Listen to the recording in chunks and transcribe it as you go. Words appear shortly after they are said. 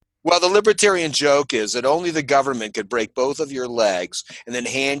Well, the libertarian joke is that only the government could break both of your legs and then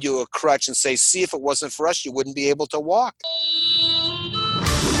hand you a crutch and say, see, if it wasn't for us, you wouldn't be able to walk.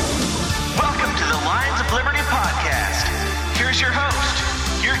 Welcome to the Lions of Liberty podcast. Here's your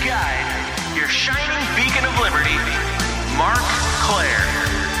host, your guide, your shining beacon of liberty, Mark Claire.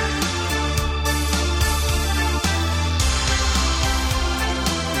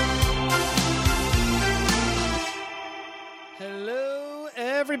 Hello,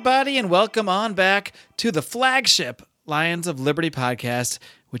 everybody, and welcome on back to the flagship Lions of Liberty podcast,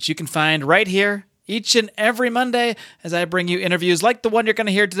 which you can find right here each and every Monday as I bring you interviews like the one you're going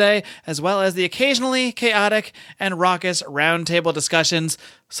to hear today, as well as the occasionally chaotic and raucous roundtable discussions,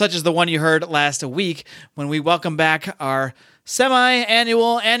 such as the one you heard last week when we welcome back our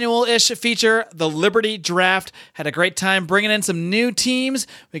annual-ish feature, the Liberty Draft. Had a great time bringing in some new teams.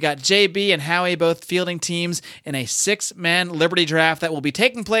 We got JB and Howie both fielding teams in a 6-man Liberty Draft that will be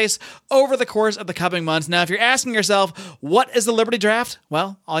taking place over the course of the coming months. Now, if you're asking yourself, what is the Liberty Draft?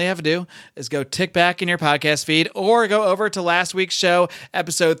 Well, all you have to do is go tick back in your podcast feed or go over to last week's show,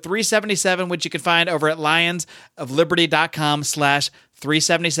 episode 377, which you can find over at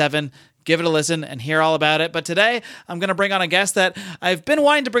lionsofliberty.com/377. Give it a listen and hear all about it. But today, I'm going to bring on a guest that I've been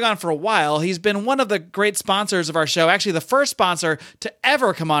wanting to bring on for a while. He's been one of the great sponsors of our show, actually the first sponsor to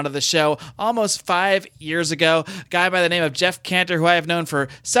ever come onto the show almost 5 years ago. A guy by the name of Jeff Cantor, who I have known for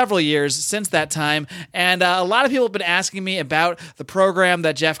several years since that time. And a lot of people have been asking me about the program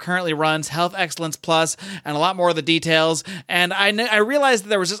that Jeff currently runs, Health Excellence Plus, and a lot more of the details. And I realized that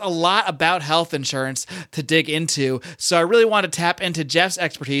there was just a lot about health insurance to dig into. So I really want to tap into Jeff's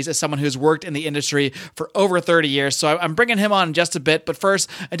expertise as someone who's worked in the industry for over 30 years. So I'm bringing him on in just a bit. But first,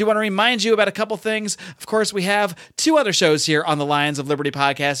 I do want to remind you about a couple things. Of course, we have 2 other shows here on the Lions of Liberty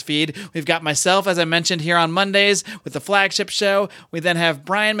podcast feed. We've got myself, as I mentioned, here on Mondays with the flagship show. We then have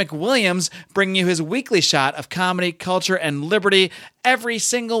Brian McWilliams bringing you his weekly shot of comedy, culture, and liberty every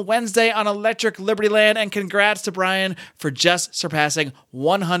single Wednesday on Electric Liberty Land. And congrats to Brian for just surpassing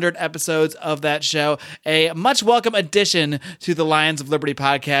 100 episodes of that show. A much welcome addition to the Lions of Liberty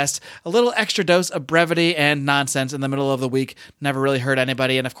podcast. A little extra dose of brevity and nonsense in the middle of the week. Never really hurt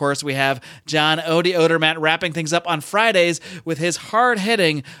anybody. And of course, we have John Odie Odermatt wrapping things up on Fridays with his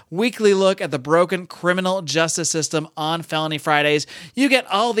hard-hitting weekly look at the broken criminal justice system on Felony Fridays. You get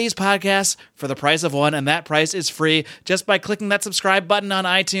all these podcasts for the price of one, and that price is free just by clicking that subscribe button on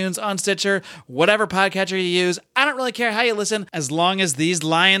iTunes, on Stitcher, whatever podcatcher you use. I don't really care how you listen, as long as these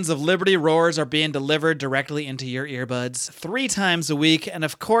Lions of Liberty roars are being delivered directly into your earbuds 3 times a week. And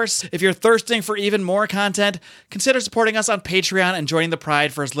of course, if you're thirsting for even more content, consider supporting us on Patreon and joining the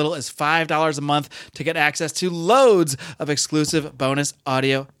Pride for as little as $5 a month to get access to loads of exclusive bonus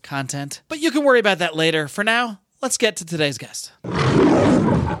audio content. But you can worry about that later. For now, let's get to today's guest.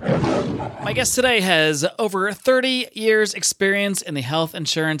 My guest today has over 30 years experience in the health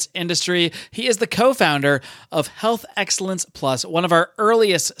insurance industry. He is the co-founder of Health Excellence Plus, one of our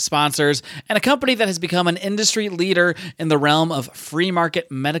earliest sponsors, and a company that has become an industry leader in the realm of free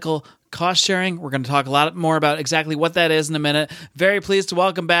market medical cost sharing. We're going to talk a lot more about exactly what that is in a minute. Very pleased to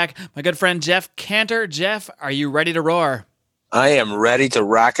welcome back my good friend Jeff Cantor. Jeff, are you ready to roar? I am ready to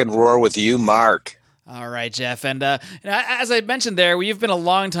rock and roar with you, Mark. All right, Jeff. And as I mentioned there, you've been a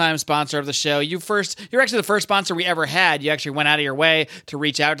longtime sponsor of the show. You're actually the first sponsor we ever had. You actually went out of your way to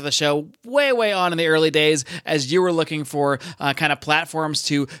reach out to the show way on in the early days as you were looking for kind of platforms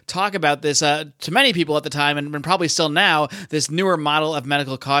to talk about this to many people at the time, and probably still now, this newer model of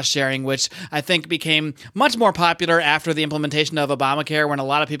medical cost sharing, which I think became much more popular after the implementation of Obamacare, when a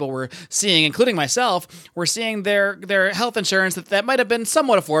lot of people were seeing, including myself, were seeing their health insurance that might have been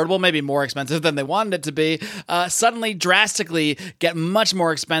somewhat affordable, maybe more expensive than they wanted it to be, suddenly drastically get much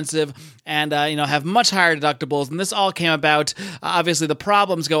more expensive and have much higher deductibles. And this all came about, obviously the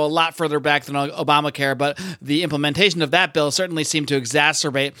problems go a lot further back than Obamacare, but the implementation of that bill certainly seemed to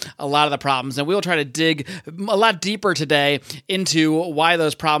exacerbate a lot of the problems. And we'll try to dig a lot deeper today into why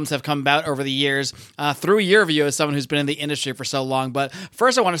those problems have come about over the years through your view as someone who's been in the industry for so long. But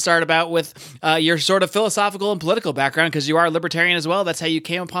first I want to start about with your sort of philosophical and political background, because you are a libertarian as well. That's how you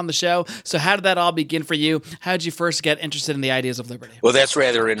came upon the show. So how did that all begin for you? How did you first get interested in the ideas of liberty? Well, that's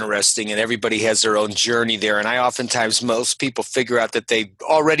rather interesting, and everybody has their own journey there. And most people figure out that they've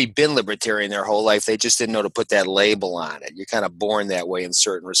already been libertarian their whole life. They just didn't know to put that label on it. You're kind of born that way in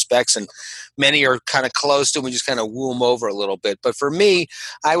certain respects, and many are kind of close to them. We just kind of woo them over a little bit. But for me,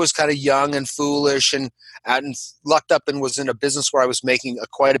 I was kind of young and foolish and lucked up and was in a business where I was making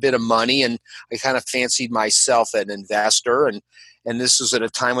quite a bit of money, and I kind of fancied myself an investor. And this was at a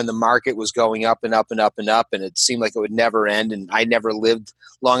time when the market was going up and up and up and up, and it seemed like it would never end. And I never lived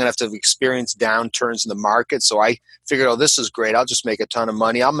long enough to have experienced downturns in the market. So I figured, oh, this is great. I'll just make a ton of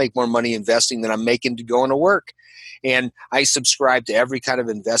money. I'll make more money investing than I'm making to going to work. And I subscribed to every kind of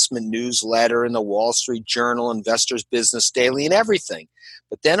investment newsletter in the Wall Street Journal, Investors Business Daily, and everything.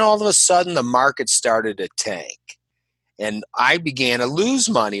 But then all of a sudden, the market started to tank. And I began to lose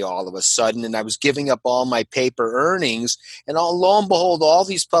money all of a sudden, and I was giving up all my paper earnings. And lo and behold, all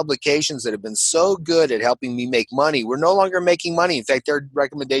these publications that have been so good at helping me make money were no longer making money. In fact, their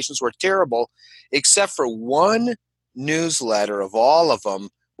recommendations were terrible, except for one newsletter of all of them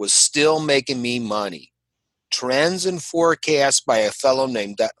was still making me money. Trends and Forecasts by a fellow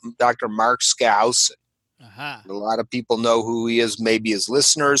named Dr. Mark Skousen. A lot of people know who he is, maybe as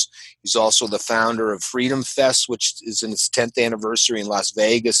listeners. He's also the founder of Freedom Fest, which is in its 10th anniversary in Las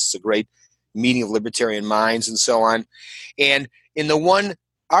Vegas. It's a great meeting of libertarian minds and so on. And in the one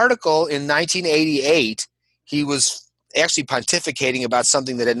article in 1988, he was actually pontificating about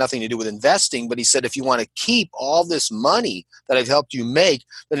something that had nothing to do with investing, but he said, if you want to keep all this money that I've helped you make,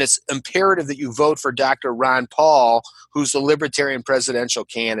 then it's imperative that you vote for Dr. Ron Paul, who's the libertarian presidential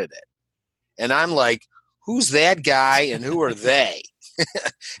candidate. And I'm like, who's that guy and who are they?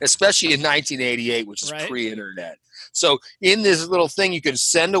 Especially in 1988, which is pre-internet. So in this little thing, you could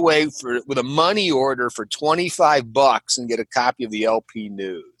send away with a money order for $25 and get a copy of the LP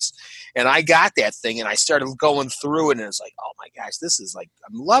News. And I got that thing, and I started going through it, and it's like, oh my gosh, this is like,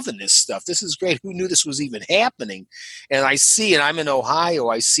 I'm loving this stuff. This is great. Who knew this was even happening? And I see, and I'm in Ohio,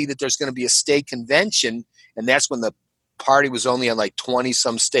 I see that there's going to be a state convention, and that's when the party was only on like 20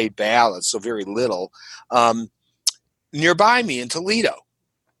 some state ballots, so very little, nearby me in Toledo.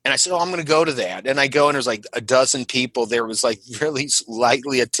 And I said, oh, I'm going to go to that. And I go, and there's like a dozen people. There was like really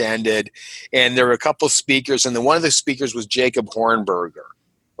lightly attended, and there were a couple speakers, and then one of the speakers was Jacob Hornberger,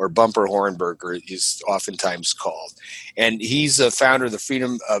 or Bumper Hornberger, he's oftentimes called. And he's the founder of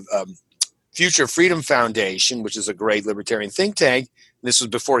the Future Freedom Foundation, which is a great libertarian think tank. This was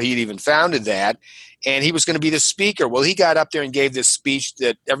before he'd even founded that. And he was going to be the speaker. Well, he got up there and gave this speech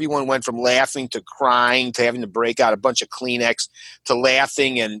that everyone went from laughing to crying to having to break out a bunch of Kleenex to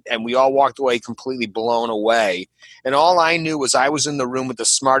laughing. And we all walked away completely blown away. And all I knew was I was in the room with the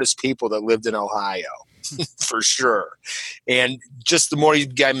smartest people that lived in Ohio, for sure. And just the more you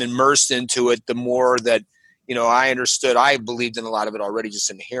got immersed into it, the more that, you know, I understood. I believed in a lot of it already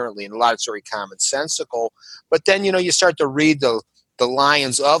just inherently, and a lot of it's very commonsensical. But then, you know, you start to read the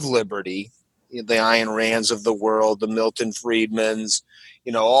Lions of Liberty, the Ayn Rands of the world, the Milton Friedmans,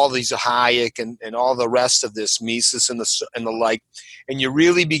 you know, all these Hayek and all the rest of this, Mises and the like. And you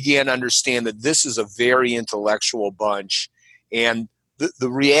really begin to understand that this is a very intellectual bunch. And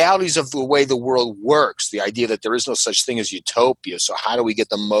the realities of the way the world works, the idea that there is no such thing as utopia. So how do we get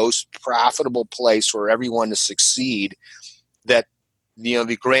the most profitable place for everyone to succeed? That, you know,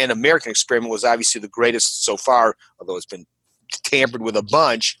 the grand American experiment was obviously the greatest so far, although it's been tampered with a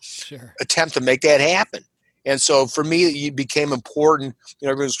bunch, attempt to make that happen. And so for me, it became important. You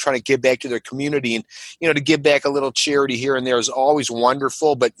know, everyone's trying to give back to their community, and, you know, to give back a little charity here and there is always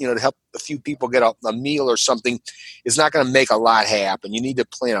wonderful, but, you know, to help a few people get a meal or something is not going to make a lot happen. You need to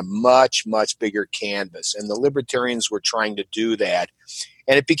plan a much, much bigger canvas. And the libertarians were trying to do that.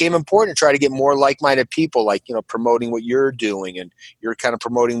 And it became important to try to get more like-minded people, like, you know, promoting what you're doing, and you're kind of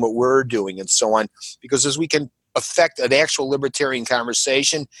promoting what we're doing, and so on. Because as we can affect an actual libertarian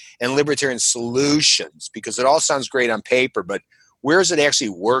conversation and libertarian solutions, because it all sounds great on paper, but where is it actually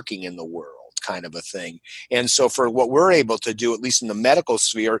working in the world, kind of a thing. And so for what we're able to do, at least in the medical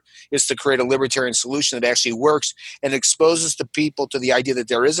sphere, is to create a libertarian solution that actually works and exposes the people to the idea that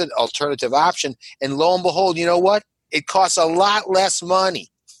there is an alternative option. And lo and behold, you know what? It costs a lot less money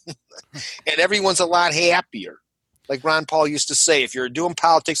and everyone's a lot happier. Like Ron Paul used to say, if you're doing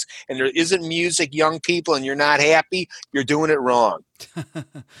politics and there isn't music, young people, and you're not happy, you're doing it wrong.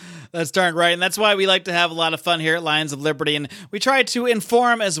 That's darn right. And that's why we like to have a lot of fun here at Lions of Liberty. And we try to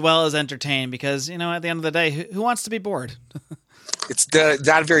inform as well as entertain, because, you know, at the end of the day, who wants to be bored? It's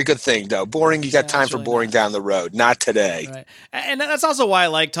not a very good thing, though. Boring, you got time for boring down the road. Not today. Right. And that's also why I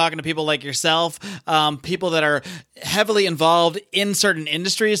like talking to people like yourself, people that are heavily involved in certain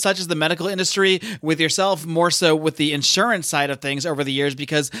industries, such as the medical industry, with yourself more so with the insurance side of things over the years,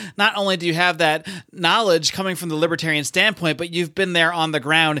 because not only do you have that knowledge coming from the libertarian standpoint, but you've been there on the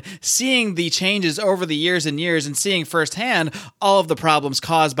ground, seeing the changes over the years and years, and seeing firsthand all of the problems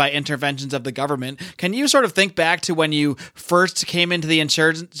caused by interventions of the government. Can you sort of think back to when you first came into the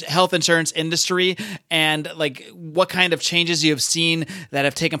health insurance industry, and like what kind of changes you have seen that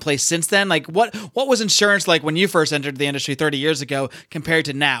have taken place since then? Like what was insurance like when you first first entered the industry 30 years ago compared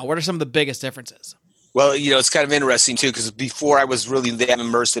to now? What are some of the biggest differences? Well, it's kind of interesting, too, because before I was really that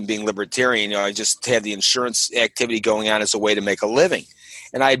immersed in being libertarian, I just had the insurance activity going on as a way to make a living.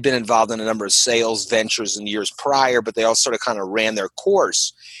 And I had been involved in a number of sales ventures in years prior, but they all sort of kind of ran their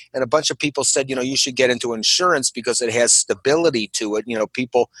course. And a bunch of people said, you should get into insurance because it has stability to it.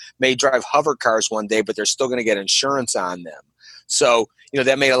 People may drive hover cars one day, but they're still going to get insurance on them. So,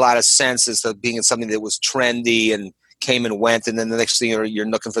 that made a lot of sense as to being something that was trendy and came and went, and then the next thing you're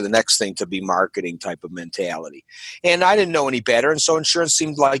looking for the next thing to be marketing type of mentality. And I didn't know any better, and so insurance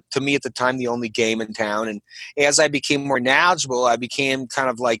seemed like, to me at the time, the only game in town. And as I became more knowledgeable, I became kind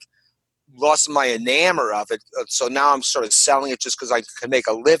of like lost my enamor of it. So now I'm sort of selling it just because I can make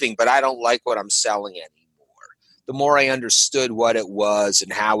a living, but I don't like what I'm selling anymore. The more I understood what it was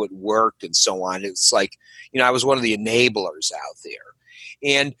and how it worked and so on, it's like, I was one of the enablers out there.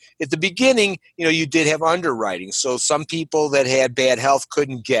 And at the beginning, you did have underwriting. So some people that had bad health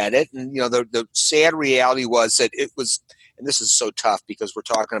couldn't get it. And, the sad reality was that it was, and this is so tough because we're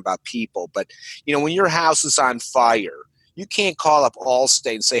talking about people, but, when your house is on fire, you can't call up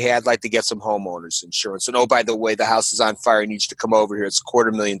Allstate and say, hey, I'd like to get some homeowners insurance. And, oh, by the way, the house is on fire. I need you to come over here. It's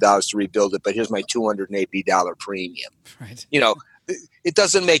 $250,000 to rebuild it, but here's my $280 premium. Right. It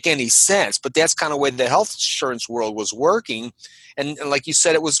doesn't make any sense, but that's kind of the way the health insurance world was working. And like you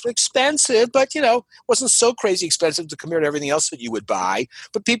said, it was expensive, but, it wasn't so crazy expensive to compare to everything else that you would buy.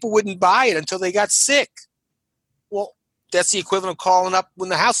 But people wouldn't buy it until they got sick. Well, that's the equivalent of calling up when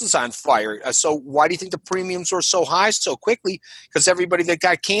the house is on fire. So why do you think the premiums were so high so quickly? Because everybody that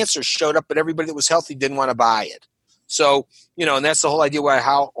got cancer showed up, but everybody that was healthy didn't want to buy it. So, and that's the whole idea why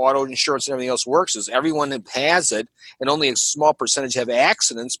how auto insurance and everything else works is everyone has it and only a small percentage have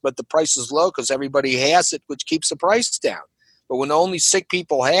accidents, but the price is low because everybody has it, which keeps the price down. But when only sick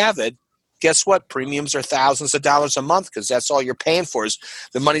people have it, guess what? Premiums are thousands of dollars a month because that's all you're paying for is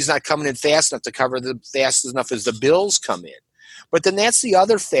the money's not coming in fast enough to cover fast enough as the bills come in. But then that's the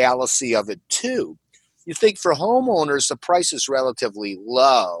other fallacy of it too. You think for homeowners, the price is relatively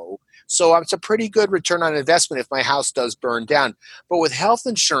low. So it's a pretty good return on investment if my house does burn down. But with health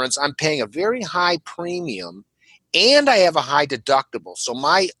insurance, I'm paying a very high premium and I have a high deductible. So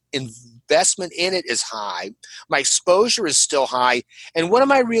my investment in it is high. My exposure is still high. And what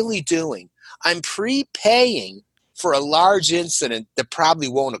am I really doing? I'm prepaying for a large incident that probably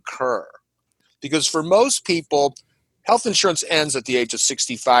won't occur. Because for most people, health insurance ends at the age of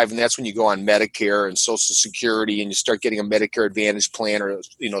 65, and that's when you go on Medicare and Social Security and you start getting a Medicare Advantage plan or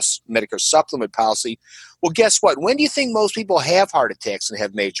Medicare supplement policy. Well, guess what? When do you think most people have heart attacks and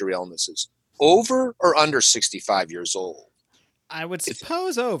have major illnesses? Over or under 65 years old? I would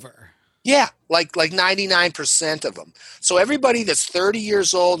suppose over. Yeah, like 99% of them. So everybody that's 30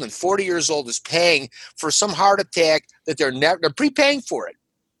 years old and 40 years old is paying for some heart attack that they're prepaying for it.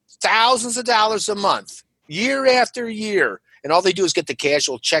 Thousands of dollars a month. Year after year, and all they do is get the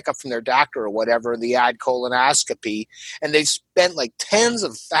casual checkup from their doctor or whatever, the odd colonoscopy, and they've spent like tens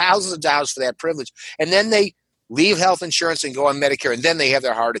of thousands of dollars for that privilege, and then they leave health insurance and go on Medicare, and then they have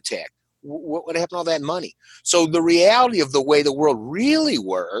their heart attack. What happened to all that money? So the reality of the way the world really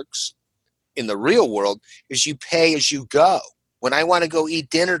works in the real world is you pay as you go. When I want to go eat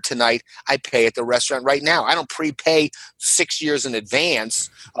dinner tonight, I pay at the restaurant right now. I don't prepay 6 years in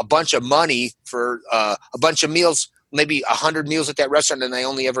advance a bunch of money for a bunch of meals, maybe 100 meals at that restaurant, and I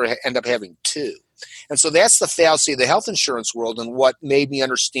only ever end up having 2. And so that's the fallacy of the health insurance world, and what made me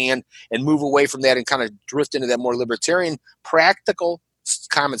understand and move away from that and kind of drift into that more libertarian, practical,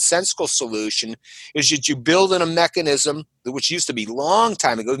 commonsensical solution is that you build in a mechanism which used to be a long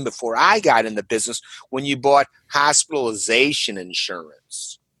time ago, even before I got in the business, when you bought hospitalization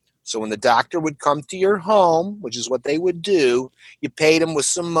insurance. So when the doctor would come to your home, which is what they would do, you paid them with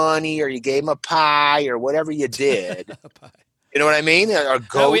some money or you gave them a pie or whatever you did. You know what I mean? Or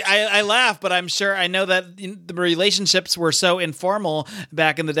goat. I laugh, but I'm sure I know that the relationships were so informal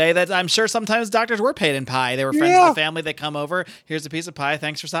back in the day that I'm sure sometimes doctors were paid in pie. They were friends of the family. They come over. Here's a piece of pie.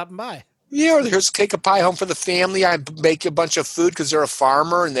 Thanks for stopping by. Yeah, or here's a cake of pie home for the family. I make a bunch of food because they're a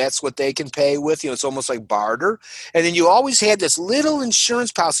farmer and that's what they can pay with. It's almost like barter. And then you always had this little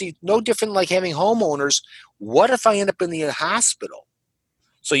insurance policy, no different like having homeowners. What if I end up in the hospital?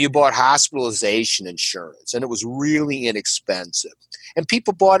 So you bought hospitalization insurance, and it was really inexpensive. And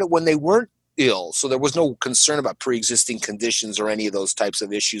people bought it when they weren't ill, so there was no concern about pre-existing conditions or any of those types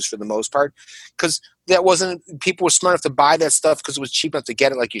of issues for the most part, because people were smart enough to buy that stuff because it was cheap enough to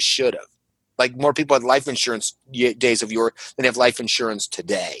get it like you should have. Like more people had life insurance days of yore than have life insurance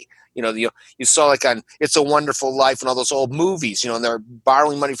today. You saw like on It's a Wonderful Life and all those old movies, and they're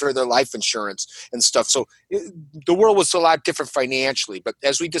borrowing money for their life insurance and stuff. So the world was a lot different financially. But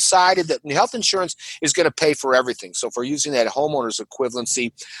as we decided that health insurance is going to pay for everything, so if we're using that homeowner's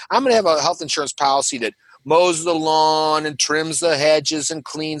equivalency, I'm going to have a health insurance policy that mows the lawn and trims the hedges and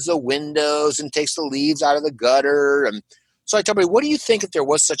cleans the windows and takes the leaves out of the gutter. And so I told me, what do you think if there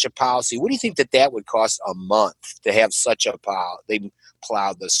was such a policy? What do you think that would cost a month to have such a policy? They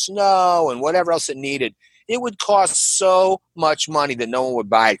plowed the snow and whatever else it needed. It would cost so much money that no one would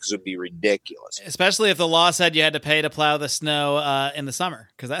buy it because it would be ridiculous. Especially if the law said you had to pay to plow the snow in the summer,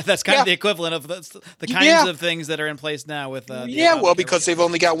 because that's kind of the equivalent of the kinds of things that are in place now with because they've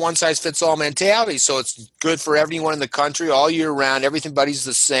only got one size fits all mentality. So it's good for everyone in the country all year round. Everybody's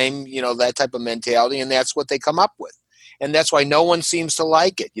the same, that type of mentality, and that's what they come up with. And that's why no one seems to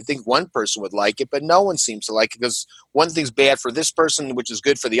like it. You think one person would like it, but no one seems to like it because one thing's bad for this person, which is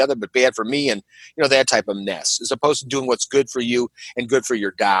good for the other, but bad for me, and that type of mess, as opposed to doing what's good for you and good for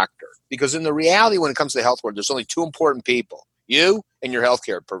your doctor. Because in the reality, when it comes to the health world, there's only two important people: you and your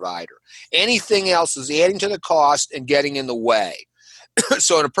healthcare provider. Anything else is adding to the cost and getting in the way.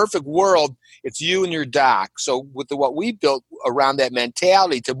 So in a perfect world, it's you and your doc. So with what we built around that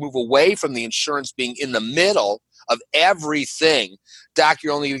mentality to move away from the insurance being in the middle of everything. Doc,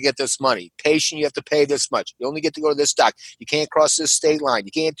 you're only going to get this money. Patient, you have to pay this much. You only get to go to this doc. You can't cross this state line.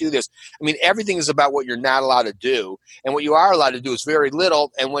 You can't do this. I mean, everything is about what you're not allowed to do. And what you are allowed to do is very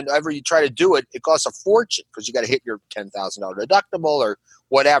little. And whenever you try to do it, it costs a fortune because you got to hit your $10,000 deductible or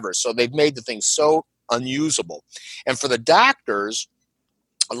whatever. So they've made the thing so unusable. And for the doctors,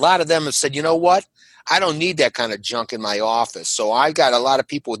 a lot of them have said, you know what? I don't need that kind of junk in my office. So I got a lot of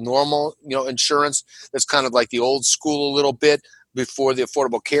people with normal, insurance that's kind of like the old school a little bit before the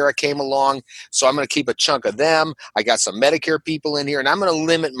Affordable Care Act came along. So I'm going to keep a chunk of them. I got some Medicare people in here, and I'm going to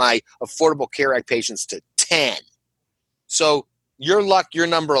limit my Affordable Care Act patients to 10. So your luck, you're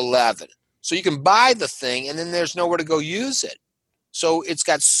number 11. So you can buy the thing, and then there's nowhere to go use it. So it's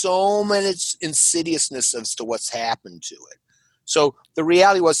got so much insidiousness as to what's happened to it. So the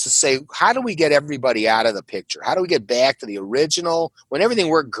reality was to say, how do we get everybody out of the picture? How do we get back to the original when everything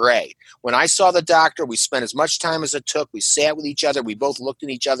worked great? When I saw the doctor, we spent as much time as it took. We sat with each other. We both looked in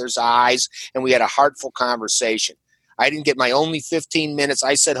each other's eyes, and we had a heartful conversation. I didn't get my only 15 minutes.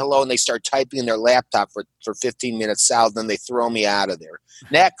 I said hello, and they start typing in their laptop for 15 minutes south, then they throw me out of there.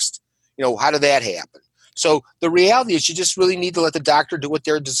 Next, how did that happen? So the reality is you just really need to let the doctor do what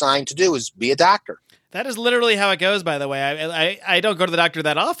they're designed to do, is be a doctor. That is literally how it goes, by the way. I don't go to the doctor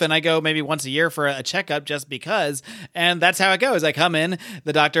that often. I go maybe once a year for a checkup just because. And that's how it goes. I come in,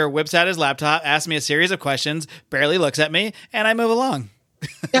 the doctor whips out his laptop, asks me a series of questions, barely looks at me, and I move along.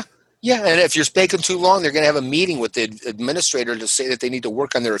 Yeah, and if you're taking too long, they're going to have a meeting with the administrator to say that they need to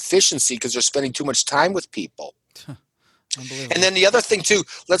work on their efficiency because they're spending too much time with people. Unbelievable. And then the other thing, too,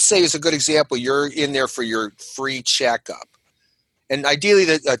 let's say is a good example. You're in there for your free checkup. And ideally,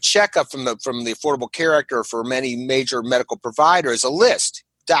 a checkup from the Affordable Care Act or for many major medical providers, a list.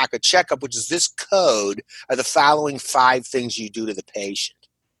 Doc, a checkup, which is this code, are the following 5 things you do to the patient.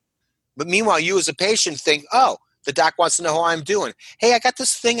 But meanwhile, you as a patient think, oh, the doc wants to know how I'm doing. Hey, I got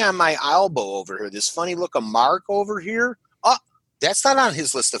this thing on my elbow over here, this funny looking mark over here. Oh, that's not on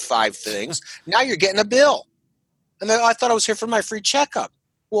his list of 5 things. Now you're getting a bill. And then, I thought I was here for my free checkup.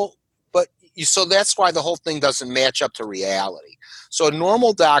 Well, so that's why the whole thing doesn't match up to reality. So a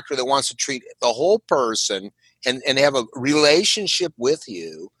normal doctor that wants to treat the whole person and have a relationship with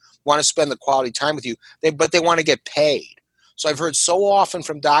you, want to spend the quality time with you, but they want to get paid. So I've heard so often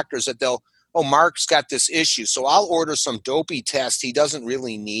from doctors that Mark's got this issue, so I'll order some dopey test he doesn't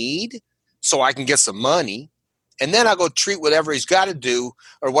really need so I can get some money. And then I'll go treat whatever he's got to do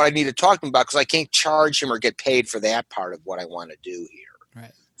or what I need to talk to him about because I can't charge him or get paid for that part of what I want to do here.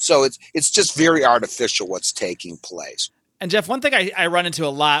 Right. So it's just very artificial what's taking place. And Jeff, one thing I run into a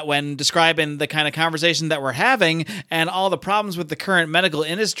lot when describing the kind of conversation that we're having and all the problems with the current medical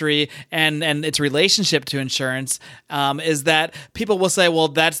industry and its relationship to insurance is that people will say, well,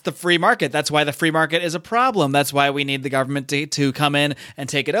 that's the free market. That's why the free market is a problem. That's why we need the government to come in and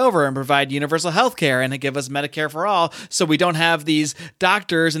take it over and provide universal health care and give us Medicare for all so we don't have these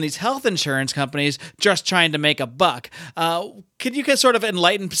doctors and these health insurance companies just trying to make a buck. Could you sort of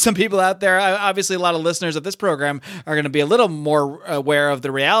enlighten some people out there? Obviously, a lot of listeners of this program are going to be a little more aware of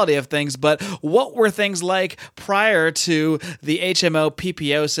the reality of things, but what were things like prior to the HMO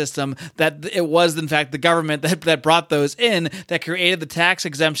PPO system that it was, in fact, the government that brought those in, that created the tax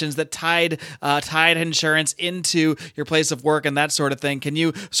exemptions that tied insurance into your place of work and that sort of thing? Can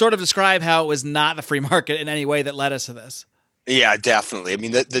you sort of describe how it was not the free market in any way that led us to this? Yeah, definitely. I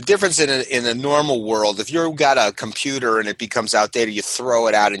mean, the difference in a normal world, if you've got a computer and it becomes outdated, you throw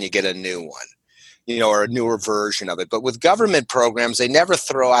it out and you get a new one, or a newer version of it. But with government programs, they never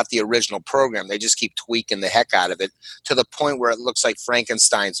throw out the original program. They just keep tweaking the heck out of it to the point where it looks like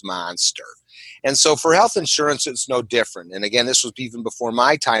Frankenstein's monster. And so for health insurance, it's no different. And again, this was even before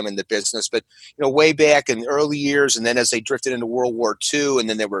my time in the business, but way back in the early years, and then as they drifted into World War II, and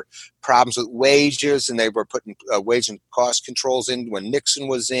then there were problems with wages, and they were putting wage and cost controls in when Nixon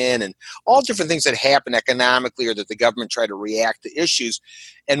was in, and all different things that happened economically or that the government tried to react to issues.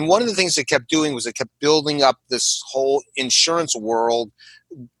 And one of the things it kept doing was it kept building up this whole insurance world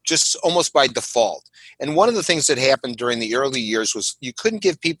just almost by default. And one of the things that happened during the early years was you couldn't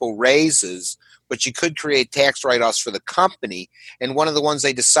give people raises, but you could create tax write-offs for the company. And one of the ones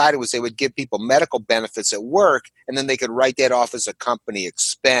they decided was they would give people medical benefits at work, and then they could write that off as a company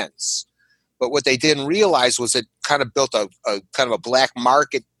expense. But what they didn't realize was it kind of built a kind of a black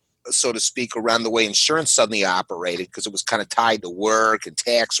market, so to speak, around the way insurance suddenly operated, because it was kind of tied to work and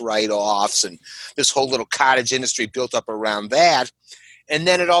tax write-offs, and this whole little cottage industry built up around that. And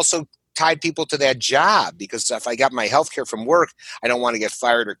then it also tied people to that job, because if I got my health care from work, I don't want to get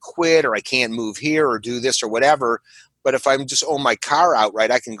fired or quit, or I can't move here or do this or whatever. But if I just own my car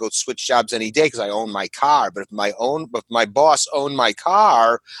outright, I can go switch jobs any day because I own my car. But if my boss owned my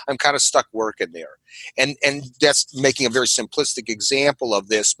car, I'm kind of stuck working there. And that's making a very simplistic example of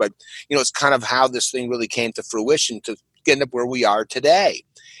this, but it's kind of how this thing really came to fruition to end up where we are today.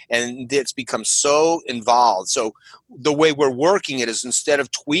 And it's become so involved. So the way we're working it is, instead of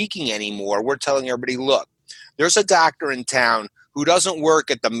tweaking anymore, we're telling everybody, look, there's a doctor in town who doesn't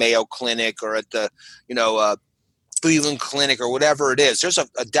work at the Mayo Clinic or at the, Cleveland Clinic or whatever it is. There's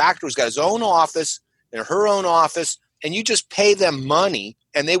a doctor who's got his own office and her own office, and you just pay them money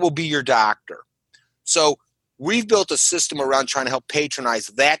and they will be your doctor. So we've built a system around trying to help patronize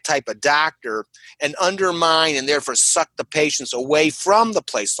that type of doctor and undermine and therefore suck the patients away from the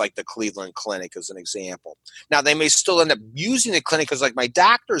place like the Cleveland Clinic, as an example. Now, they may still end up using the clinic because, like, my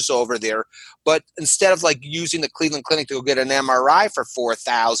doctor's over there, but instead of, like, using the Cleveland Clinic to go get an MRI for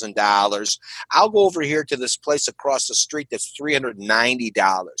 $4,000, I'll go over here to this place across the street that's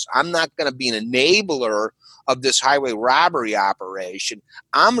 $390. I'm not going to be an enabler of this highway robbery operation.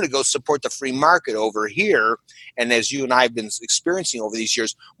 I'm going to go support the free market over here. And as you and I have been experiencing over these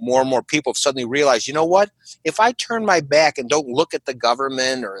years, more and more people have suddenly realized, you know what? If I turn my back and don't look at the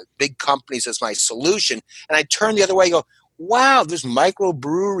government or big companies as my solution, and I turn the other way and go, wow, there's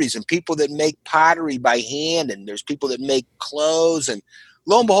microbreweries and people that make pottery by hand, and there's people that make clothes, and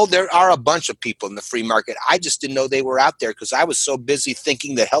lo and behold, there are a bunch of people in the free market. I just didn't know they were out there because I was so busy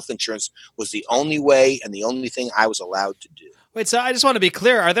thinking that health insurance was the only way and the only thing I was allowed to do. Wait, so I just want to be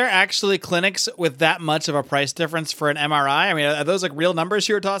clear. Are there actually clinics with that much of a price difference for an MRI? I mean, are those like real numbers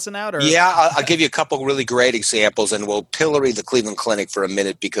you were tossing out? Or? Yeah, I'll give you a couple really great examples, and we'll pillory the Cleveland Clinic for a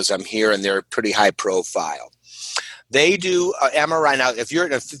minute because I'm here and they're pretty high profile. They do MRI. Now,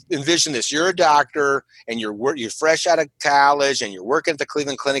 envision this, you're a doctor and you're fresh out of college and you're working at the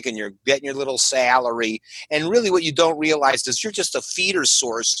Cleveland Clinic and you're getting your little salary. And really what you don't realize is you're just a feeder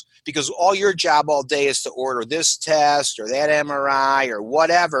source, because all your job all day is to order this test or that MRI or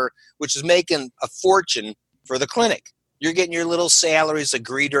whatever, which is making a fortune for the clinic. You're getting your little salary as a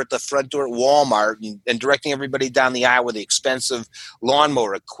greeter at the front door at Walmart and directing everybody down the aisle where the expensive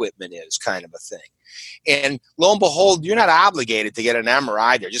lawnmower equipment is, kind of a thing. And lo and behold, you're not obligated to get an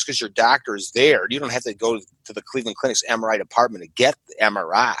MRI there just because your doctor is there. You don't have to go to the Cleveland Clinic's MRI department to get the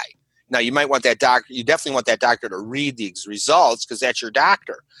MRI. Now, you might want that doctor. You definitely want that doctor to read these results because that's your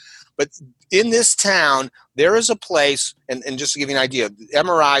doctor. But in this town, there is a place, and just to give you an idea,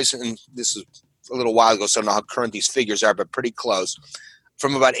 MRIs, and this is a little while ago, so I don't know how current these figures are, but pretty close.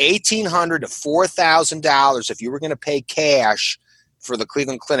 From about $1,800 to $4,000, if you were going to pay cash for the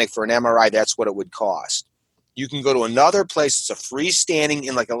Cleveland Clinic for an MRI, that's what it would cost. You can go to another place. It's a freestanding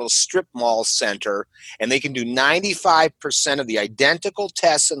in like a little strip mall center, and they can do 95% of the identical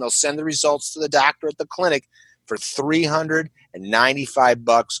tests, and they'll send the results to the doctor at the clinic for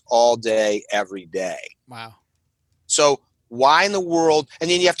 $395 all day, every day. Wow. So why in the world? And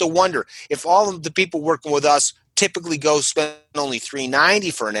then you have to wonder, if all of the people working with us typically go spend only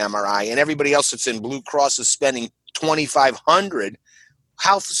 $390 for an MRI, and everybody else that's in Blue Cross is spending $2,500,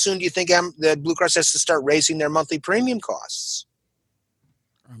 how soon do you think the Blue Cross has to start raising their monthly premium costs?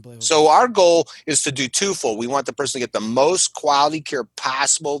 Unbelievable. So our goal is to do twofold. We want the person to get the most quality care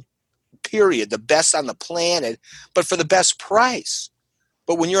possible, period, the best on the planet, but for the best price.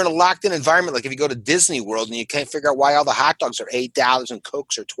 But when you're in a locked-in environment, like if you go to Disney World and you can't figure out why all the hot dogs are $8 and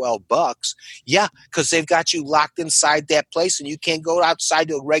Cokes are $12, yeah, because they've got you locked inside that place and you can't go outside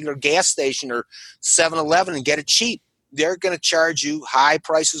to a regular gas station or 7-Eleven and get it cheap. They're going to charge you high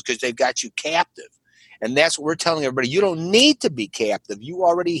prices because they've got you captive. And that's what we're telling everybody. You don't need to be captive. You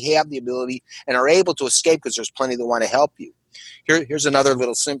already have the ability and are able to escape because there's plenty that want to help you. Here's another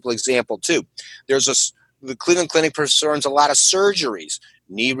little simple example, too. The Cleveland Clinic performs a lot of surgeries,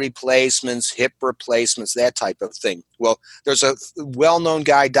 knee replacements, hip replacements, that type of thing. Well, there's a well-known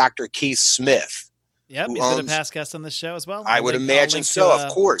guy, Dr. Keith Smith. Yep, he's been a past guest on this show as well. I would imagine so,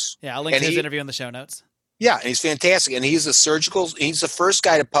 of course. Yeah, I'll link to his interview in the show notes. Yeah, and he's fantastic. And he's the first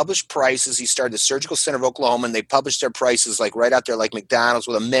guy to publish prices. He started the Surgical Center of Oklahoma, and they published their prices like right out there like McDonald's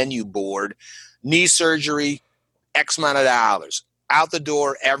with a menu board. Knee surgery, X amount of dollars. Out the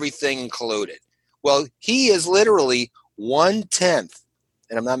door, everything included. Well, he is literally 1/10,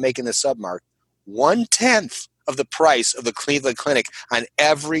 and I'm not making this up, Mark, 1/10 of the price of the Cleveland Clinic on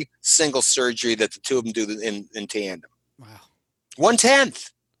every single surgery that the two of them do in tandem. Wow. 1/10.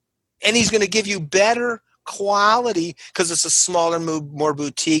 And he's going to give you better quality because it's a smaller, more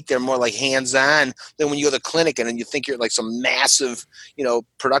boutique. They're more like hands-on than when you go to the clinic and then you think you're like some massive,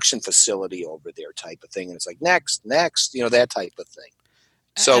 production facility over there type of thing. And it's like, next, that type of thing.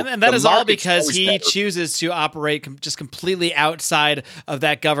 So and that is all because he chooses to operate just completely outside of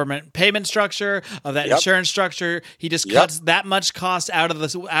that government payment structure, of that insurance structure. He just cuts that much cost out of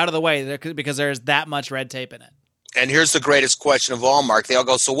the way because there's that much red tape in it. And here's the greatest question of all, Mark. They all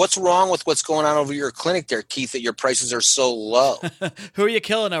go, so what's wrong with what's going on over your clinic there, Keith, that your prices are so low? Who are you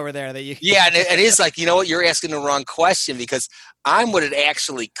killing over there? Yeah, and it is like, you know what, you're asking the wrong question because I'm what it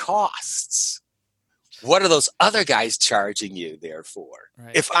actually costs. What are those other guys charging you there for?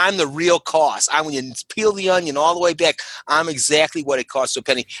 Right. If I'm the real cost, when you peel the onion all the way back, I'm exactly what it costs to a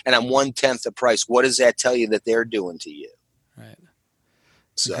penny, and I'm 1/10 the price. What does that tell you that they're doing to you? Right.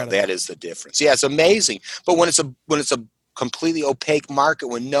 So that is the difference. Yeah, it's amazing. But when it's a completely opaque market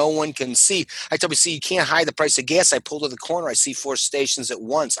when no one can see, I tell you, you can't hide the price of gas. I pull to the corner, I see 4 stations at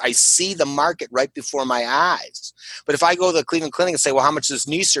once. I see the market right before my eyes. But if I go to the Cleveland Clinic and say, well, how much is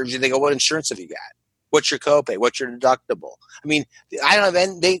knee surgery? They go, what insurance have you got? What's your copay? What's your deductible? I mean, I don't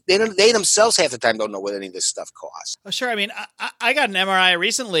know. They themselves half the time don't know what any of this stuff costs. Oh, sure. I mean, I got an MRI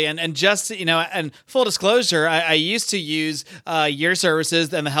recently, and just and full disclosure, I used to use your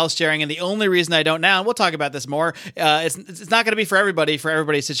services and the health sharing, and the only reason I don't now, and we'll talk about this more, it's not going to be for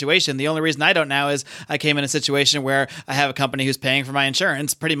everybody's situation. The only reason I don't now is I came in a situation where I have a company who's paying for my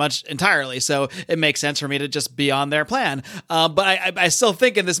insurance pretty much entirely, so it makes sense for me to just be on their plan. But I still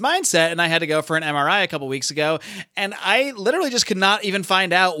think in this mindset, and I had to go for an MRI a couple weeks ago, and I literally just could not even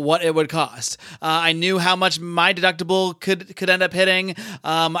find out what it would cost. I knew how much my deductible could end up hitting.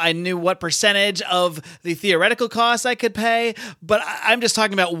 I knew what percentage of the theoretical costs I could pay, but I'm just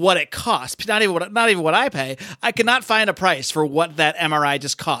talking about what it costs. Not even what I pay. I could not find a price for what that MRI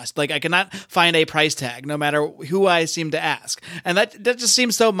just cost. Like I could not find a price tag, no matter who I seem to ask, and that just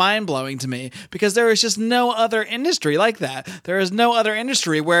seems so mind blowing to me because there is just no other industry like that. There is no other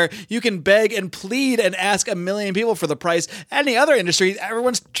industry where you can beg and plead and ask a million people for the price. Any other industry,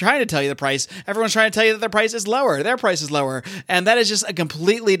 everyone's trying to tell you the price. Everyone's trying to tell you that their price is lower. Their price is lower. And that is just a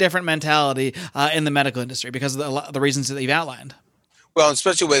completely different mentality in the medical industry because of the reasons that you've outlined. Well,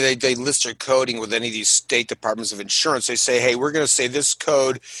 especially when they list their coding with any of these state departments of insurance. They say, hey, we're going to say this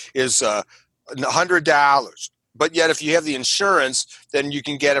code is $100. But yet if you have the insurance, then you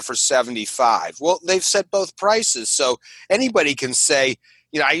can get it for $75. Well, they've set both prices. So anybody can say,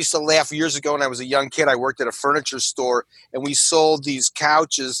 I used to laugh years ago when I was a young kid. I worked at a furniture store, and we sold these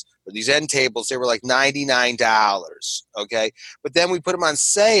couches or these end tables. They were like $99, okay? But then we put them on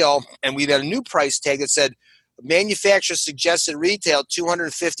sale, and we had a new price tag that said, manufacturer suggested retail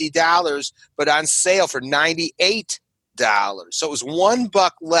 $250, but on sale for $98. So it was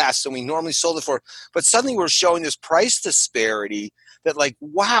 $1 less than we normally sold it for. But suddenly we're showing this price disparity that like,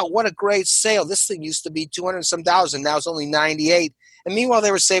 wow, what a great sale. This thing used to be $200 and some dollars, and now it's only $98. And meanwhile, they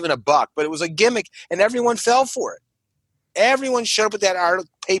were saving $1, but it was a gimmick, and everyone fell for it. Everyone showed up with that art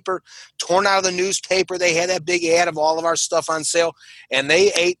paper torn out of the newspaper. They had that big ad of all of our stuff on sale, and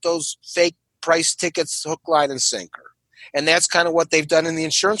they ate those fake price tickets hook, line, and sinker. And that's kind of what they've done in the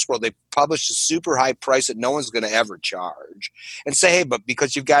insurance world. They publish a super high price that no one's going to ever charge and say, hey, but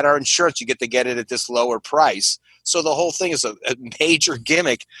because you've got our insurance, you get to get it at this lower price. So the whole thing is a major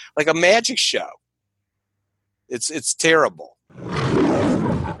gimmick, like a magic show. It's terrible.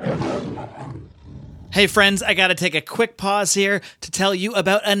 Hey friends, I got to take a quick pause here to tell you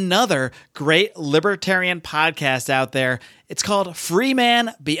about another great libertarian podcast out there. It's called Free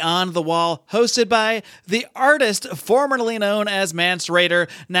Man Beyond the Wall, hosted by the artist formerly known as Mance Rayder,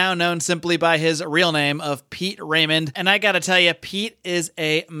 now known simply by his real name of Pete Raymond. And I gotta tell you, Pete is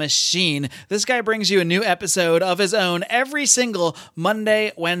a machine. This guy brings you a new episode of his own every single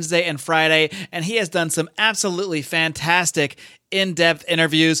Monday, Wednesday, and Friday, and he has done some absolutely fantastic in-depth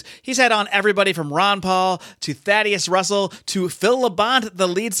interviews. He's had on everybody from Ron Paul to Thaddeus Russell to Phil Labonte, the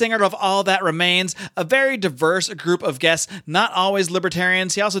lead singer of All That Remains. A very diverse group of guests, not always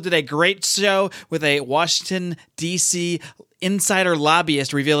libertarians. He also did a great show with a Washington, D.C. insider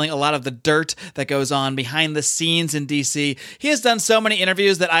lobbyist revealing a lot of the dirt that goes on behind the scenes in DC. He has done so many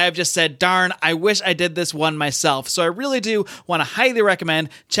interviews that I have just said, darn, I wish I did this one myself. So I really do want to highly recommend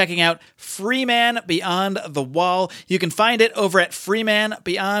checking out Free Man Beyond the Wall. You can find it over at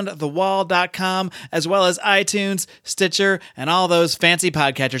freemanbeyondthewall.com, as well as iTunes, Stitcher, and all those fancy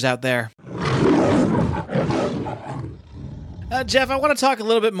podcatchers out there. Jeff, I want to talk a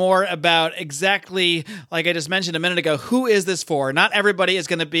little bit more about exactly, like I just mentioned a minute ago, who is this for? Not everybody is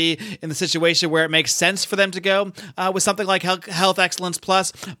going to be in the situation where it makes sense for them to go with something like Health Excellence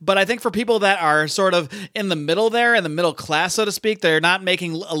Plus, but I think for people that are sort of in the middle there, in the middle class, so to speak, they're not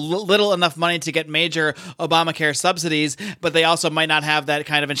making little enough money to get major Obamacare subsidies, but they also might not have that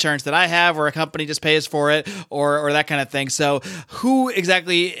kind of insurance that I have, or a company just pays for it, or that kind of thing. So who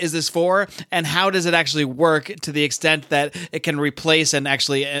exactly is this for, and how does it actually work to the extent that it can replace and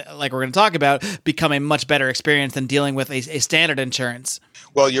actually, like we're going to talk about, become a much better experience than dealing with a standard insurance?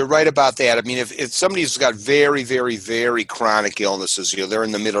 Well, you're right about that. I mean, if somebody's got very, very, very chronic illnesses, they're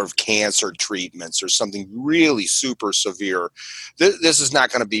in the middle of cancer treatments or something really super severe, this is not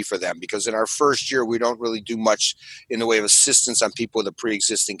going to be for them, because in our first year, we don't really do much in the way of assistance on people with a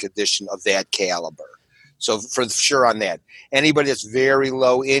pre-existing condition of that caliber. So for sure on that. Anybody that's very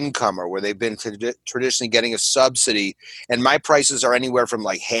low income or where they've been traditionally getting a subsidy, and my prices are anywhere from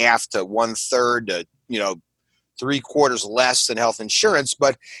like half to 1/3 to, 3/4 less than health insurance.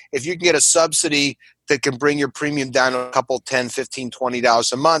 But if you can get a subsidy that can bring your premium down a couple, $10, $15,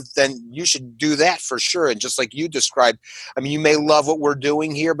 $20 a month, then you should do that for sure. And just like you described, I mean, you may love what we're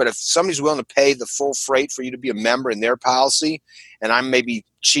doing here, but if somebody's willing to pay the full freight for you to be a member in their policy, and I'm maybe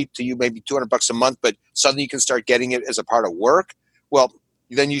cheap to you, maybe $200 a month, but suddenly you can start getting it as a part of work, well,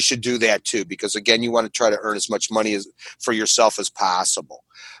 then you should do that too, because again, you want to try to earn as much money for yourself as possible.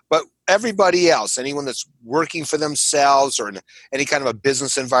 But everybody else, anyone that's working for themselves or in any kind of a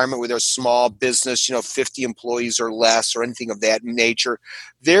business environment where they're a small business, 50 employees or less or anything of that nature,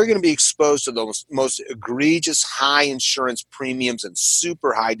 they're going to be exposed to those most egregious high insurance premiums and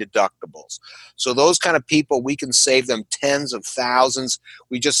super high deductibles. So those kind of people, we can save them tens of thousands.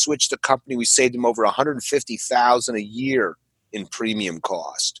 We just switched a company. We saved them over $150,000 a year in premium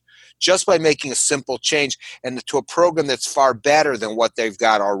cost, just by making a simple change and to a program that's far better than what they've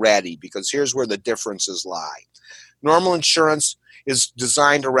got already, because here's where the differences lie. Normal insurance is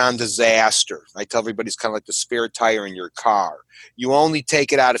designed around disaster. I tell everybody it's kind of like the spare tire in your car. You only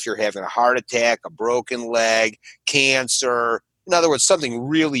take it out if you're having a heart attack, a broken leg, cancer. In other words, something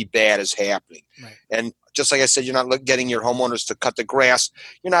really bad is happening. Right. And just like I said, you're not getting your homeowners to cut the grass.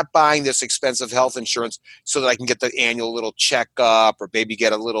 You're not buying this expensive health insurance so that I can get the annual little checkup or maybe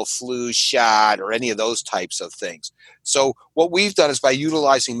get a little flu shot or any of those types of things. So what we've done is by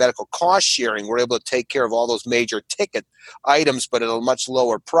utilizing medical cost sharing, we're able to take care of all those major ticket items, but at a much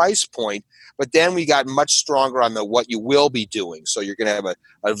lower price point. But then we got much stronger on the what you will be doing. So you're going to have an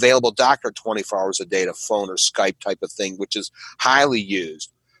available doctor 24 hours a day to phone or Skype type of thing, which is highly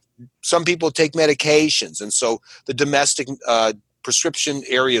used. Some people take medications, and so the domestic prescription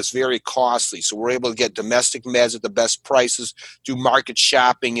area is very costly. So we're able to get domestic meds at the best prices, do market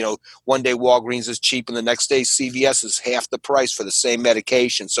shopping. One day Walgreens is cheap and the next day CVS is half the price for the same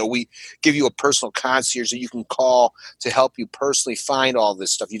medication. So we give you a personal concierge that you can call to help you personally find all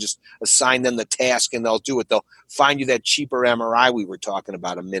this stuff. You just assign them the task and they'll do it. They'll find you that cheaper MRI we were talking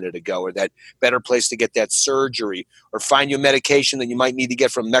about a minute ago, or that better place to get that surgery, or find you a medication that you might need to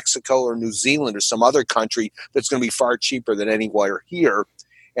get from Mexico or New Zealand or some other country that's going to be far cheaper than anywhere here.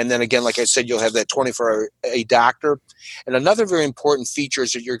 And then again, like I said, you'll have that 24-hour doctor. And another very important feature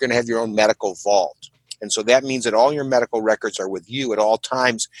is that you're going to have your own medical vault. And so that means that all your medical records are with you at all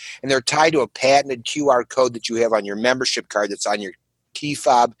times, and they're tied to a patented QR code that you have on your membership card that's on your key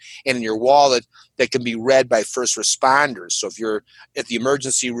fob and in your wallet that can be read by first responders. So if you're at the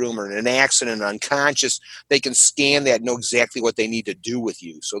emergency room or in an accident and unconscious, they can scan that and know exactly what they need to do with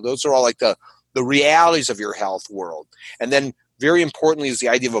you. So those are all like the realities of your health world. And then very importantly is the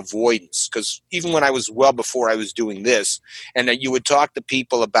idea of avoidance. Because even when I was well before I was doing this, and that you would talk to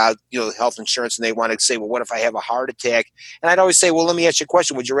people about, health insurance, and they want to say, well, what if I have a heart attack? And I'd always say, well, let me ask you a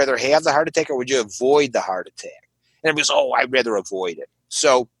question. Would you rather have the heart attack or would you avoid the heart attack? And everybody goes, oh, I'd rather avoid it.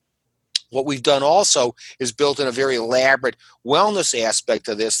 So what we've done also is built in a very elaborate wellness aspect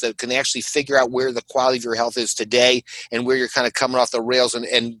of this that can actually figure out where the quality of your health is today and where you're kind of coming off the rails,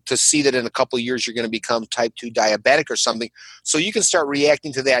 and to see that in a couple of years you're going to become type 2 diabetic or something. So you can start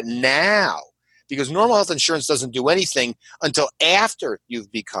reacting to that now, because normal health insurance doesn't do anything until after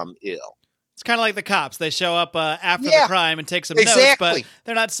you've become ill. It's kind of like the cops. They show up after the crime and take some notes, but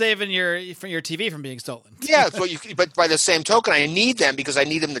they're not saving your TV from being stolen. Yeah, but by the same token, I need them because I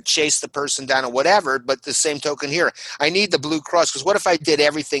need them to chase the person down or whatever. But the same token here, I need the Blue Cross, because what if I did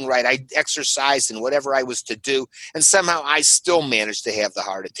everything right? I exercised and whatever I was to do, and somehow I still managed to have the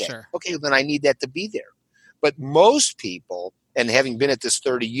heart attack. Sure. Okay, then I need that to be there. But most people, and having been at this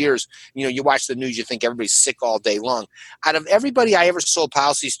 30 years, you watch the news, you think everybody's sick all day long. Out of everybody I ever sold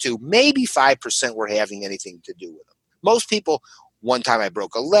policies to, maybe 5% were having anything to do with them. Most people, one time I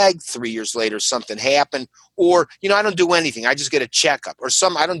broke a leg, 3 years later something happened, or, I don't do anything. I just get a checkup, or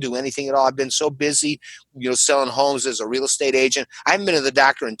I don't do anything at all. I've been so busy, selling homes as a real estate agent. I haven't been to the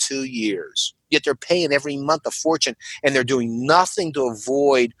doctor in 2 years. Yet they're paying every month a fortune, and they're doing nothing to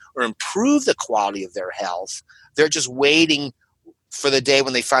avoid or improve the quality of their health. They're just waiting for the day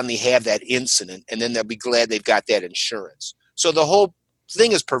when they finally have that incident, and then they'll be glad they've got that insurance. So the whole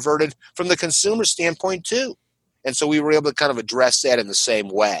thing is perverted from the consumer standpoint too. And so we were able to kind of address that in the same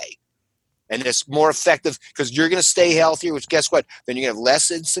way. And it's more effective because you're going to stay healthier, which guess what? Then you're going to have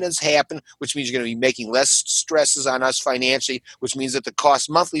less incidents happen, which means you're going to be making less stresses on us financially, which means that the cost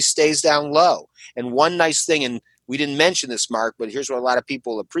monthly stays down low. And one nice thing, and we didn't mention this, Mark, but here's where a lot of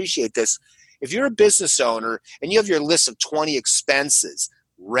people appreciate this. If you're a business owner and you have your list of 20 expenses,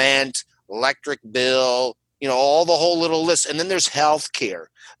 rent, electric bill, all the whole little list, and then there's health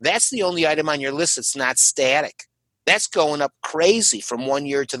care, that's the only item on your list that's not static. That's going up crazy from one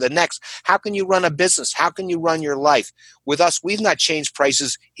year to the next. How can you run a business? How can you run your life? With us, we've not changed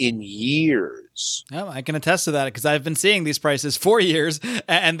prices in years. Oh, I can attest to that because I've been seeing these prices for years,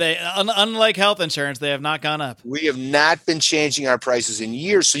 and they, unlike health insurance, they have not gone up. We have not been changing our prices in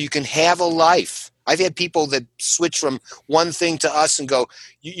years, so you can have a life. I've had people that switch from one thing to us and go,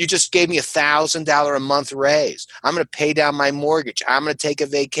 you just gave me $1,000 a month raise. I'm going to pay down my mortgage. I'm going to take a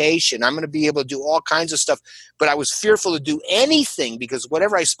vacation. I'm going to be able to do all kinds of stuff. But I was fearful to do anything because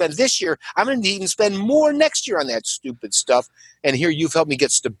whatever I spend this year, I'm going to even spend more next year on that stupid stuff. And here you've helped me get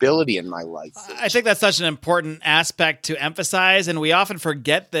stability in my life. I think that's such an important aspect to emphasize, and we often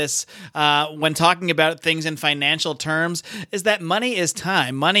forget this when talking about things in financial terms, is that money is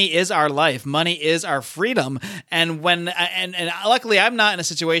time. Money is our life. Money is our freedom. And and luckily I'm not in a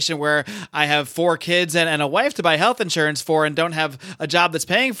situation where I have 4 kids and a wife to buy health insurance for and don't have a job that's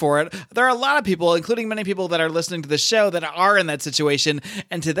paying for it. There are a lot of people, including many people that are listening to the show, that are in that situation.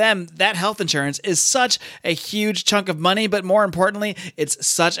 And to them, that health insurance is such a huge chunk of money, but more importantly, it's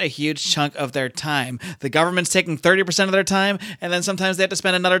such a huge chunk of their time. The government's taking 30% of their time, and then sometimes they have to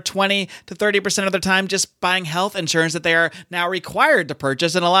spend another 20 to 30% of their time just buying health insurance that they are now required to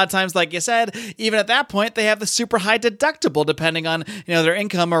purchase. And a lot of times, like you said, even at that point, they have the super high deductible depending on their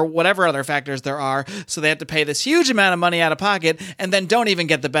income or whatever other factors there are. So they have to pay this huge amount of money out of pocket and then don't even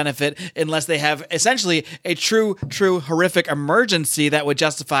get the benefit unless they have essentially a true horrific emergency that would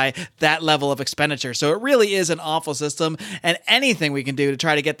justify that level of expenditure. So it really is an awful system, and anything we can do to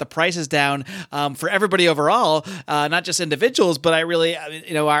try to get the prices down for everybody overall, not just individuals, but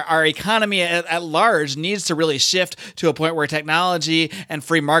our economy at large needs to really shift to a point where technology and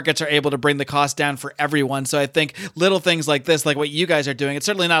free markets are able to bring the cost down for everyone. So I think little things like this, like what you guys are doing, it's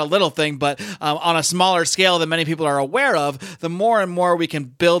certainly not a little thing, but on a smaller scale than many people are aware of, the more and more we can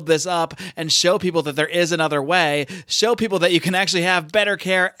build this up and show people that there is another way, show people that you can actually have better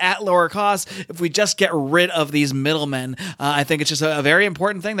care at lower costs if we just get rid of these middlemen. I think it's just a very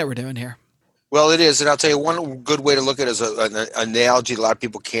important thing that we're doing here. Well, it is. And I'll tell you one good way to look at it as an analogy a lot of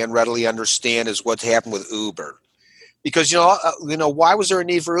people can readily understand is what's happened with Uber. Because, why was there a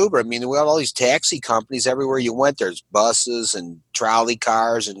need for Uber? I mean, we had all these taxi companies everywhere you went. There's buses and trolley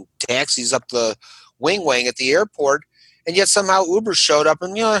cars and taxis up the wing at the airport. And yet somehow Uber showed up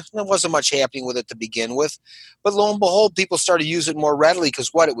and, there wasn't much happening with it to begin with. But lo and behold, people started to use it more readily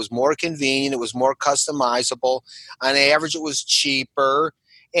because it was more convenient. It was more customizable. On average, it was cheaper.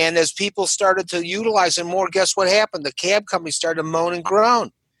 And as people started to utilize it more, guess what happened? The cab companies started to moan and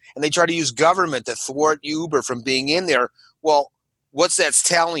groan. And they tried to use government to thwart Uber from being in there. Well, what's that's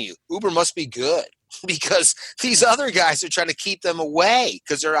telling you? Uber must be good. because these other guys are trying to keep them away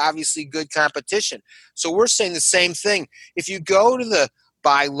because they're obviously good competition. So we're saying the same thing. If you go to the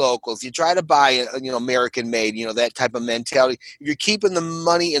buy local, if you try to buy, American made, that type of mentality, if you're keeping the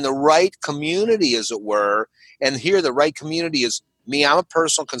money in the right community, as it were, and here the right community is me. I'm a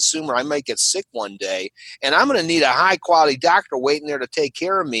personal consumer. I might get sick one day, and I'm going to need a high-quality doctor waiting there to take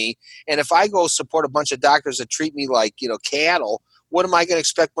care of me. And if I go support a bunch of doctors that treat me like, cattle, what am I going to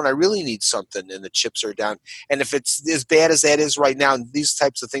expect when I really need something and the chips are down? And if it's as bad as that is right now, and these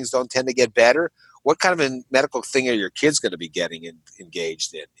types of things don't tend to get better, what kind of a medical thing are your kids going to be getting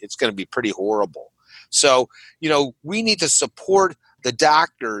engaged in? It's going to be pretty horrible. So, we need to support the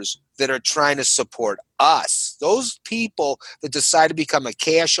doctors that are trying to support us. Those people that decide to become a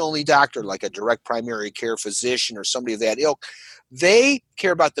cash-only doctor, like a direct primary care physician or somebody of that ilk, they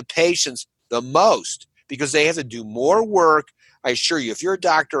care about the patients the most because they have to do more work. I assure you, if you're a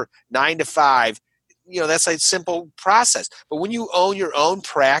doctor 9 to 5, that's a simple process. But when you own your own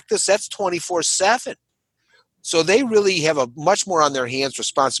practice, that's 24/7. So they really have a much more on their hands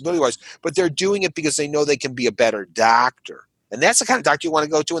responsibility-wise, but they're doing it because they know they can be a better doctor. And that's the kind of doctor you want to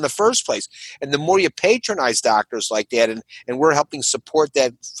go to in the first place. And the more you patronize doctors like that, and we're helping support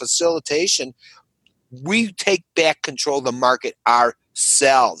that facilitation, we take back control of the market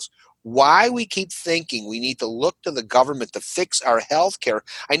ourselves. Why we keep thinking we need to look to the government to fix our health care.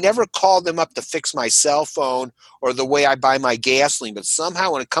 I never called them up to fix my cell phone or the way I buy my gasoline, but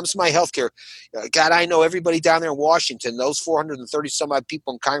somehow when it comes to my health care, God, I know everybody down there in Washington, those 430 some odd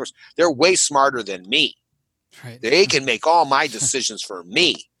people in Congress, they're way smarter than me. Right. They can make all my decisions for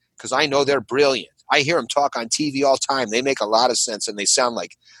me because I know they're brilliant. I hear them talk on TV all the time. They make a lot of sense and they sound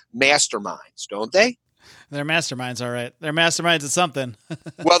like masterminds, don't they? They're masterminds, all right. They're masterminds at something.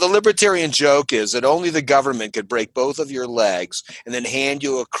 Well, the libertarian joke is that only the government could break both of your legs and then hand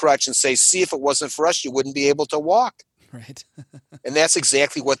you a crutch and say, see, if it wasn't for us, you wouldn't be able to walk. Right. And that's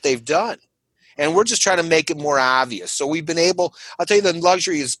exactly what they've done. And we're just trying to make it more obvious. So we've been able, I'll tell you, the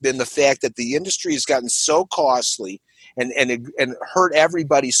luxury has been the fact that the industry has gotten so costly and hurt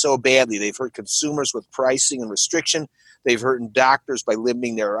everybody so badly. They've hurt consumers with pricing and restriction. They've hurt doctors by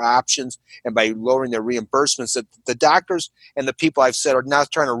limiting their options and by lowering their reimbursements. That the doctors and the people I've said are now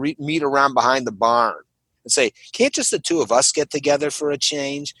trying to meet around behind the barn and say, can't just the two of us get together for a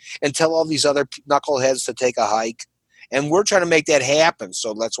change and tell all these other knuckleheads to take a hike? And we're trying to make that happen.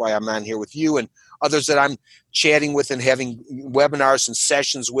 So that's why I'm on here with you and others that I'm chatting with and having webinars and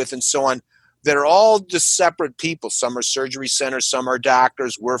sessions with and so on. That are all just separate people. Some are surgery centers, some are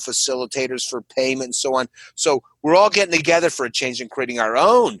doctors, we're facilitators for payment and so on. So we're all getting together for a change and creating our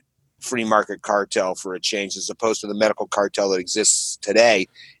own free market cartel for a change as opposed to the medical cartel that exists today.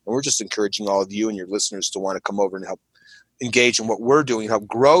 And we're just encouraging all of you and your listeners to want to come over and help engage in what we're doing, help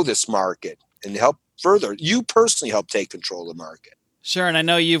grow this market and help further. You personally help take control of the market. Sure, and I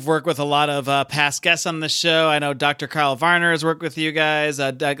know you've worked with a lot of past guests on the show. I know Dr. Carl Varner has worked with you guys.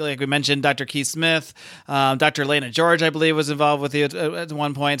 Like we mentioned, Dr. Keith Smith, Dr. Elena George, I believe, was involved with you at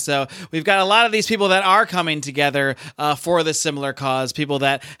one point. So we've got a lot of these people that are coming together for this similar cause, people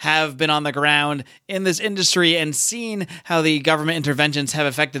that have been on the ground in this industry and seen how the government interventions have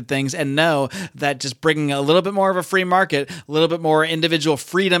affected things and know that just bringing a little bit more of a free market, a little bit more individual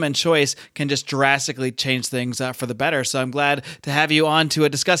freedom and choice can just drastically change things for the better. So I'm glad to have you on to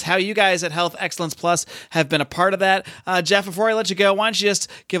discuss how you guys at Health Excellence Plus have been a part of that. Jeff, before I let you go, why don't you just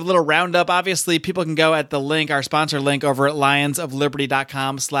give a little roundup? Obviously, people can go at the link, our sponsor link, over at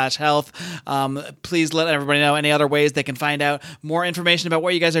lionsofliberty.com/health. Please let everybody know any other ways they can find out more information about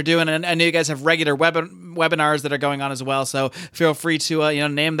what you guys are doing. And I know you guys have regular webinars that are going on as well. So feel free to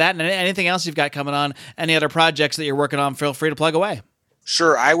name that and anything else you've got coming on, any other projects that you're working on, feel free to plug away.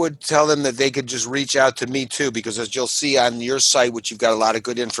 Sure. I would tell them that they could just reach out to me too, because as you'll see on your site, which you've got a lot of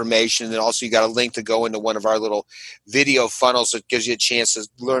good information, and also you got a link to go into one of our little video funnels that gives you a chance to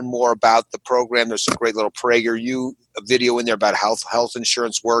learn more about the program. There's some great little PragerU video in there about how health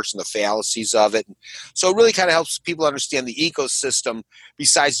insurance works and the fallacies of it. So it really kind of helps people understand the ecosystem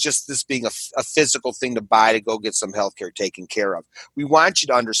besides just this being a physical thing to buy to go get some healthcare taken care of. We want you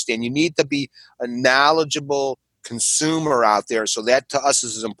to understand you need to be a knowledgeable consumer out there. So that to us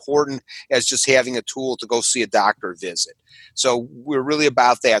is as important as just having a tool to go see a doctor visit. So we're really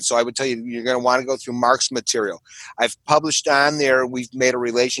about that. So I would tell you, you're going to want to go through Mark's material. I've published on there. We've made a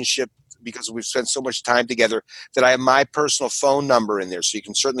relationship because we've spent so much time together that I have my personal phone number in there. So you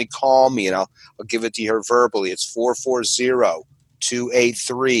can certainly call me and I'll give it to you here verbally. It's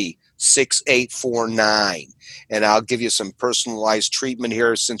 440-283-6849. And I'll give you some personalized treatment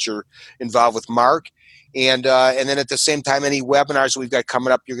here since you're involved with Mark. And then at the same time, any webinars we've got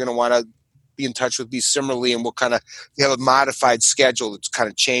coming up, you're going to want to be in touch with me similarly, and we'll kind of have a modified schedule that's kind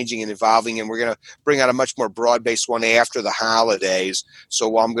of changing and evolving, and we're going to bring out a much more broad-based one after the holidays.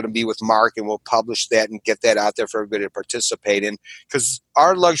 So I'm going to be with Mark, and we'll publish that and get that out there for everybody to participate in, because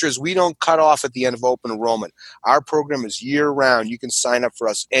our luxury is we don't cut off at the end of open enrollment. Our program is year-round. You can sign up for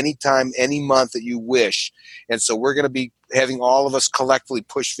us anytime, any month that you wish. And so we're going to be having all of us collectively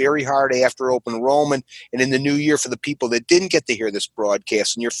push very hard after open enrollment and in the new year for the people that didn't get to hear this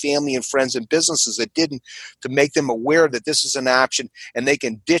broadcast and your family and friends and businesses that didn't, to make them aware that this is an option and they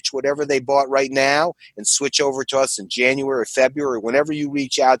can ditch whatever they bought right now and switch over to us in January or February. Whenever you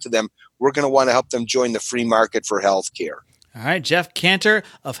reach out to them, we're going to want to help them join the free market for healthcare. All right, Jeff Cantor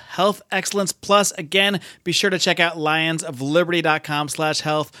of Health Excellence Plus. Again, be sure to check out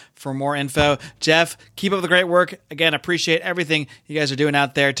lionsofliberty.com/health for more info. Jeff, keep up the great work. Again, appreciate everything you guys are doing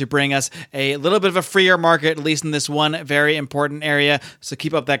out there to bring us a little bit of a freer market, at least in this one very important area. So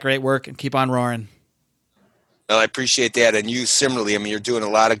keep up that great work and keep on roaring. Well, I appreciate that. And you similarly, I mean, you're doing a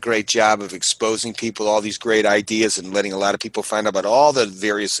lot of great job of exposing people to all these great ideas and letting a lot of people find out about all the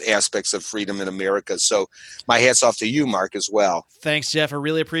various aspects of freedom in America. So my hat's off to you, Mark, as well. Thanks, Jeff. I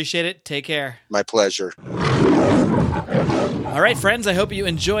really appreciate it. Take care. My pleasure. All right, friends, I hope you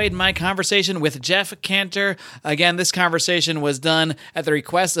enjoyed my conversation with Jeff Cantor. Again, this conversation was done at the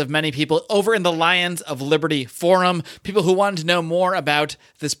request of many people over in the Lions of Liberty Forum, people who wanted to know more about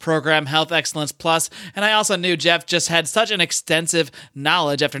this program, Health Excellence Plus. And I also knew Jeff just had such an extensive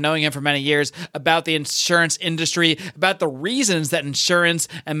knowledge, after knowing him for many years, about the insurance industry, about the reasons that insurance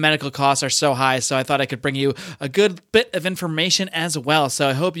and medical costs are so high. So I thought I could bring you a good bit of information as well. So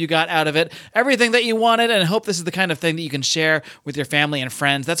I hope you got out of it everything that you wanted, and I hope this is the kind of thing that you can share with your family and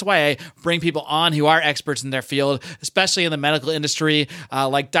friends. That's why I bring people on who are experts in their field, especially in the medical industry,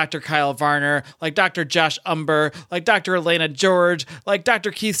 like Dr. Kyle Varner, like Dr. Josh Umber, like Dr. Elena George, like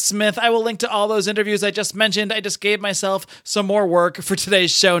Dr. Keith Smith. I will link to all those interviews I just mentioned. I just gave myself some more work for today's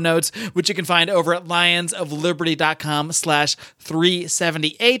show notes, which you can find over at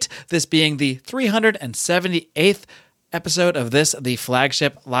lionsofliberty.com/378, this being the 378th episode of this, the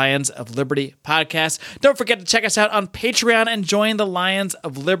flagship Lions of Liberty podcast. Don't forget to check us out on Patreon and join the Lions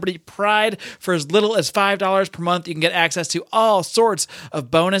of Liberty Pride. For as little as $5 per month, you can get access to all sorts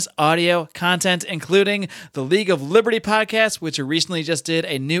of bonus audio content, including the League of Liberty podcast, which we recently just did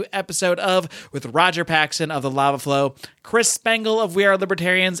a new episode of with Roger Paxson of the Lava Flow, Chris Spangle of We Are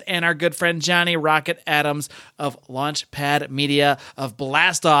Libertarians, and our good friend Johnny Rocket Adams of Launchpad Media, of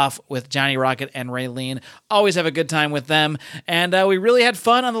Blast Off with Johnny Rocket and Raylene. Always have a good time with them. And we really had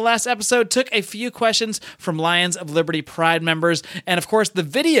fun on the last episode. Took a few questions from Lions of Liberty Pride members. And of course, the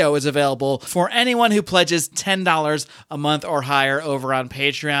video is available for anyone who pledges $10 a month or higher over on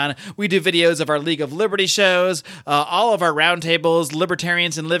Patreon. We do videos of our League of Liberty shows, all of our roundtables,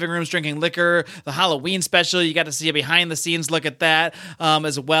 libertarians in living rooms drinking liquor, the Halloween special. You got to see a behind the scenes look at that,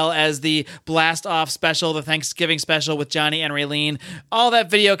 as well as the Blast Off special, the Thanksgiving special with Johnny and Raylene. All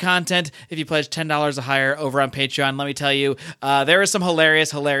that video content if you pledge $10 or higher over on Patreon. Let me tell you, there is some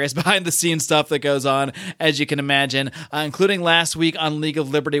hilarious behind the scenes stuff that goes on, as you can imagine, including last week on League of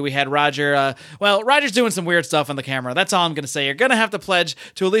Liberty. We had Roger. Roger's doing some weird stuff on the camera. That's all I'm going to say. You're going to have to pledge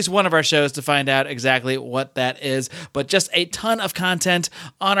to at least one of our shows to find out exactly what that is. But just a ton of content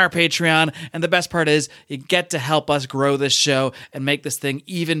on our Patreon. And the best part is you get to help us grow this show and make this thing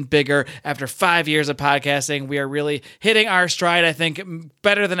even bigger. After 5 years of podcasting, we are really hitting our stride, I think,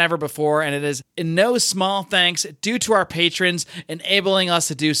 better than ever before. And it is in no small thanks due to our patrons enabling us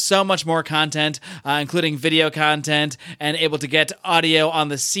to do so much more content, including video content, and able to get audio on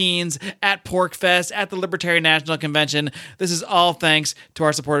the scenes at PorkFest, at the Libertarian National Convention. This is all thanks to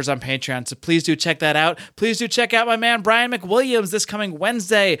our supporters on Patreon. So please do check that out. Please do check out my man Brian McWilliams this coming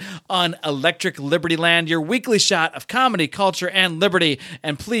Wednesday on Electric Liberty Land, your weekly shot of comedy, culture, and liberty.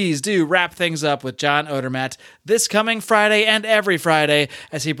 And please do wrap things up with John Odermatt this coming Friday and every Friday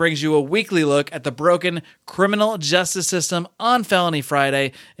as he brings you a weekly look at the broken criminal justice system on Felony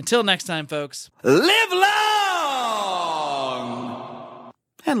Friday. Until next time, folks. Live long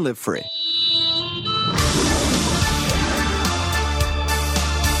and live free.